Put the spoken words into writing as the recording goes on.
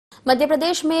मध्य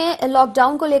प्रदेश में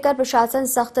लॉकडाउन को लेकर प्रशासन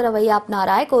सख्त रवैया अपना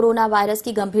रहा है। कोरोना वायरस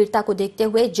की गंभीरता को देखते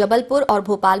हुए जबलपुर और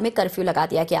भोपाल में कर्फ्यू लगा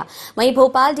दिया गया। वहीं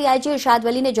भोपाल डीआईजी इरशाद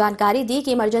वली ने जानकारी दी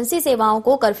कि इमरजेंसी सेवाओं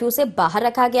को कर्फ्यू से बाहर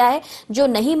रखा गया है। जो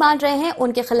नहीं मान रहे हैं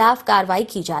उनके खिलाफ कार्रवाई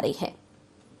की जा रही है।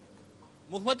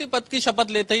 मुख्यमंत्री पद की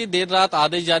शपथ लेते ही देर रात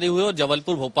आदेश जारी हुए और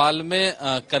जबलपुर भोपाल में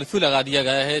कर्फ्यू लगा दिया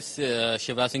गया है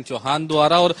शिवराज सिंह चौहान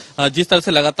द्वारा। और जिस तरह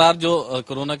से लगातार जो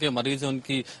कोरोना के मरीज हैं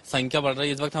उनकी संख्या बढ़ रही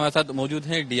है, इस वक्त हमारे साथ मौजूद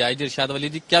हैं डीआईजी इरशाद वली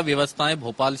जी। क्या व्यवस्थाएं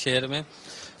भोपाल शहर में?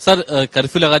 सर,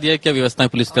 कर्फ्यू लगा दिया है, क्या व्यवस्थाएं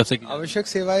पुलिस की तरफ से? आवश्यक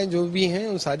सेवाएं जो भी हैं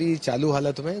वो सारी चालू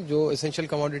हालत में, जो एसेंशियल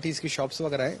कमोडिटीज की शॉप्स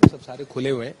वगैरह हैं सब सारे खुले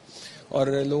हुए हैं और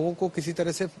लोगों को किसी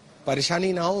तरह से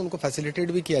परेशानी ना हो उनको फैसिलिटेट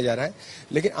भी किया जा रहा है।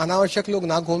 लेकिन अनावश्यक लोग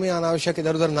ना घूमें, अनावश्यक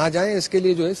इधर उधर ना जाएं, इसके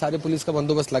लिए जो है सारे पुलिस का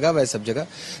बंदोबस्त लगा हुआ है सब जगह।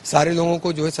 सारे लोगों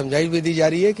को जो है समझाइश भी दी जा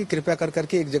रही है कि कृपया कर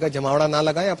करके एक जगह जमावड़ा ना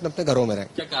लगाएं, अपने अपने घरों में रहें।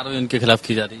 क्या कार्रवाई उनके खिलाफ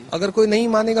की जा रही है? अगर कोई नहीं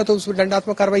मानेगा तो उस पर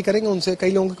दंडात्मक कार्रवाई करेंगे। उनसे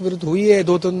कई लोगों के विरुद्ध हुई है,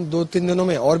 दो तीन दिनों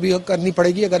में और भी करनी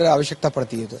पड़ेगी अगर आवश्यकता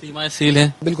पड़ती है तो। सीमाएं सील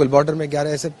है? बिल्कुल, बॉर्डर में 11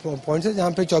 ऐसे पॉइंट्स है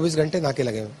जहाँ पे 24 घंटे नाके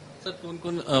लगे हुए। सर, कौन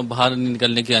कौन बाहर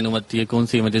निकलने की अनुमति है? कौन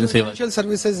सी इमरजेंसी सेवा? एसेंशियल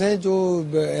सर्विसेज हैं, जो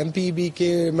एमपीबी के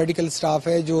मेडिकल स्टाफ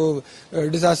है, जो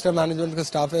डिजास्टर मैनेजमेंट का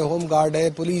स्टाफ है, होम गार्ड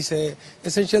है, पुलिस है।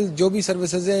 एसेंशियल जो भी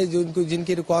सर्विसेज है जो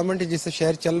जिनकी रिक्वायरमेंट है, जिससे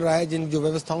शहर चल रहा है, जिन जो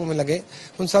व्यवस्थाओं में लगे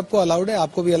उन सबको अलाउड है।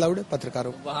 आपको भी अलाउड है,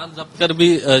 पत्रकारों को। बाहर जब्त कर भी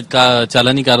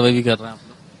चालानी कार्रवाई भी कर रहे हैं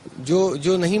आप लोग?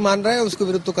 जो नहीं मान रहा है उसके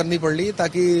विरुद्ध तो करनी पड़ रही है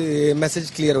ताकि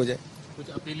मैसेज क्लियर हो जाए। कुछ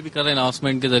अपील भी कर रहे हैं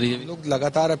अनाउंसमेंट के जरिए? लोग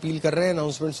लगातार अपील कर रहे हैं,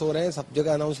 अनाउंसमेंट्स हो रहे हैं, सब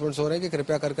जगह अनाउंसमेंट्स हो रहे हैं कि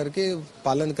कृपया कर करके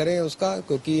पालन करें उसका,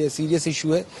 क्योंकि ये सीरियस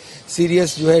इशू है।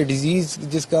 सीरियस जो है डिजीज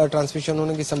जिसका ट्रांसमिशन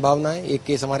होने की संभावना है। एक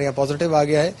केस हमारे यहाँ पॉजिटिव आ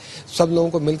गया है। सब लोगों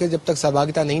को मिलकर जब तक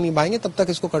सहभागिता नहीं निभाएंगे तब तक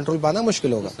इसको कंट्रोल पाना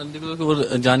मुश्किल होगा। संदिग्धों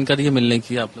को जानकारी मिलने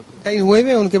की आप लोग कई हुए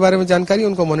हैं, उनके बारे में जानकारी,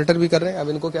 उनको मॉनिटर भी कर रहे हैं। अब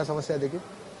इनको क्या समस्या देखिए।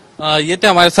 ये थे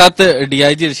हमारे साथ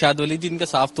डीआईजी इरशाद वली जी। इनका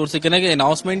साफ तौर से कहना है कि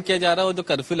अनाउंसमेंट किया जा रहा है और जो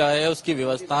कर्फ्यू लगाया है उसकी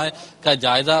व्यवस्थाएं का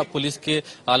जायजा पुलिस के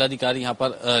आला अधिकारी यहाँ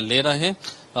पर ले रहे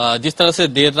हैं। जिस तरह से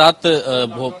देर रात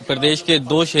प्रदेश के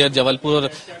 2 शहर जबलपुर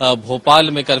और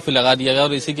भोपाल में कर्फ्यू लगा दिया गया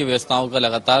और इसी की व्यवस्थाओं का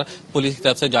लगातार पुलिस की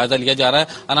तरफ से जायजा लिया जा रहा है।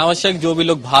 अनावश्यक जो भी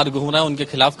लोग बाहर घूम रहे हैं उनके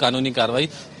खिलाफ कानूनी कार्रवाई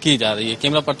की जा रही है।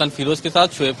 कैमरा पर्सन फिरोज के साथ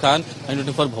शोएब खान,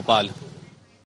 N24 भोपाल।